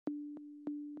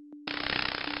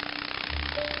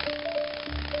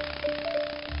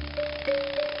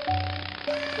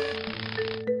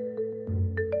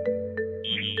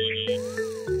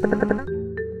Why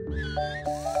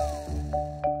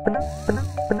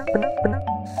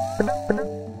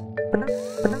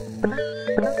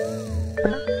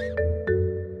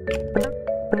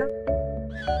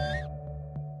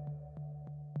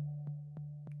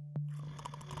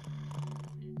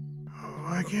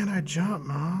can't I jump,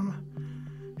 Mom?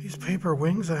 These paper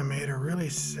wings I made are really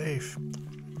safe.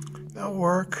 They'll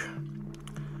work.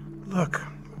 Look,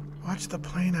 watch the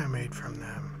plane I made from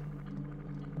them.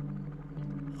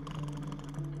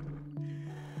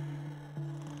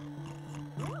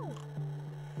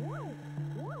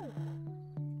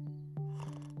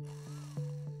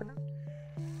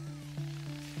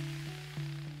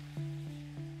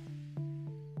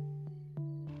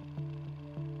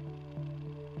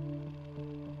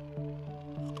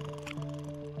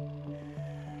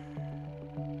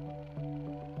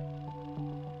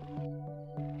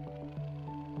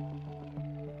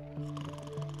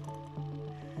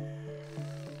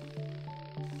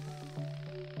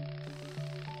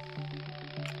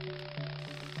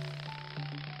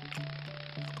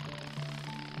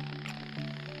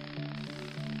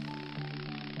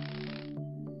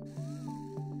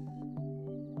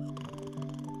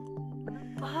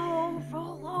 Oh,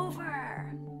 roll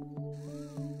over.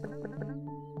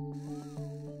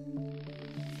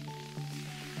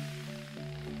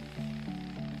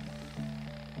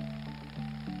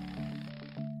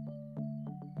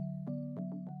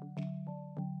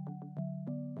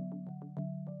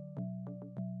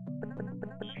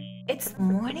 It's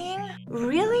morning?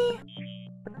 Really?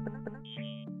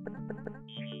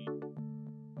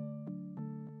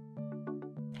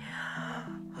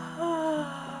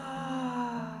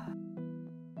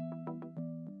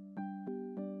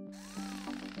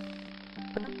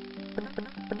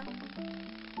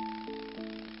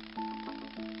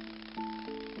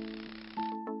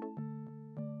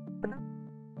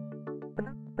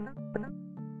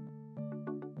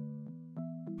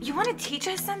 You want to teach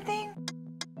us something?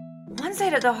 One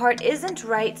side of the heart isn't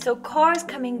right, so cars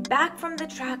coming back from the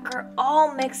track are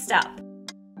all mixed up.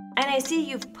 And I see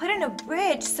you've put in a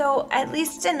bridge, so at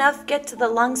least enough get to the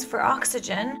lungs for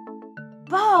oxygen.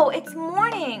 Bo, it's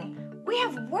morning. We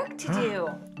have work to do.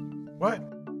 What?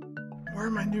 Where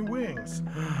are my new wings?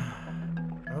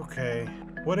 Okay.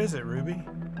 What is it, Ruby?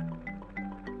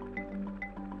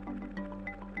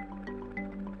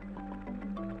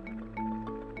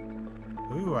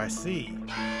 Ooh, I see.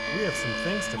 We have some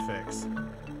things to fix.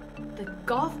 The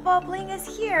golf ball bling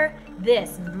is here.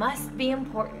 This must be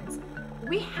important.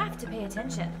 We have to pay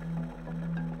attention.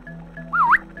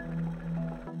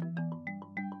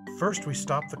 First, we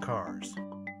stop the cars.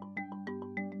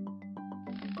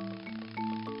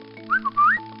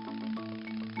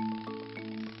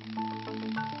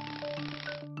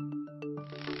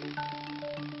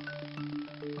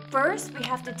 First, we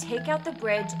have to take out the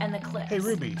bridge and the clips. Hey,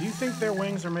 Ruby, do you think their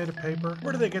wings are made of paper?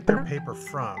 Where do they get their paper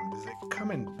from? Does it come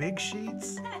in big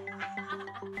sheets?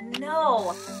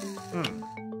 No.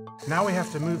 Now we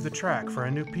have to move the track for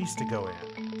a new piece to go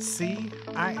in. See?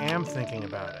 I am thinking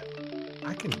about it.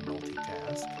 I can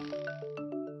multitask.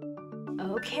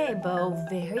 Okay, Bo,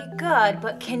 very good.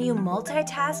 But can you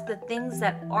multitask the things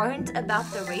that aren't about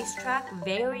the racetrack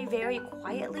very, very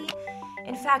quietly?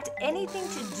 In fact, anything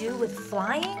to do with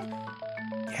flying?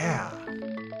 Yeah.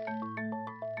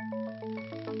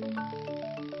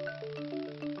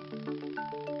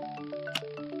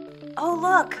 Oh,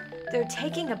 look! They're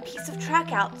taking a piece of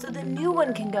track out so the new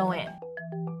one can go in.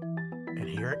 And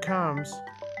here it comes.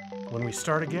 When we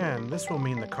start again, this will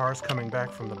mean the cars coming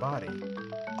back from the body.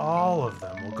 All of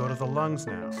them will go to the lungs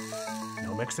now.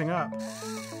 No mixing up.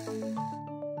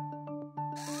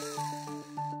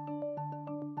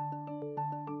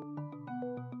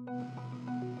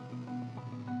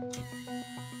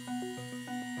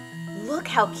 Look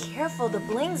how careful the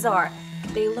blings are.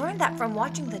 They learned that from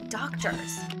watching the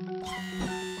doctors.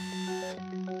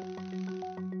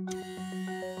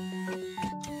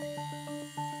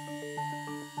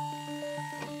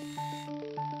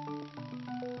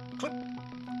 Clip,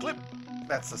 clip.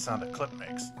 That's the sound a clip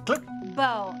makes. Clip.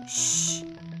 Bo, shh.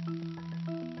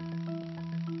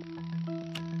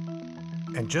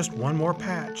 And just one more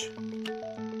patch.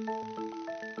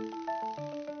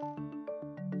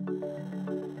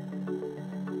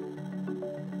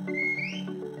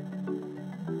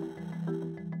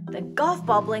 The golf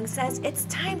ball bling says it's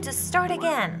time to start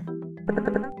again.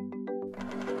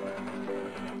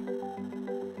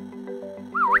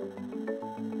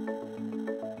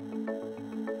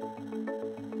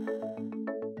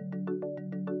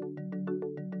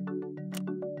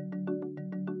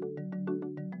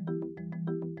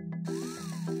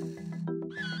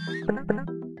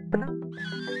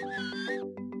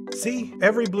 See?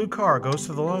 Every blue car goes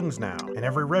to the lungs now, and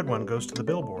every red one goes to the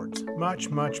billboards. Much,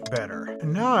 much better.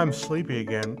 And now I'm sleepy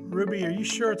again. Ruby, are you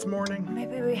sure it's morning?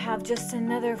 Maybe we have just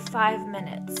another 5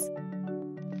 minutes.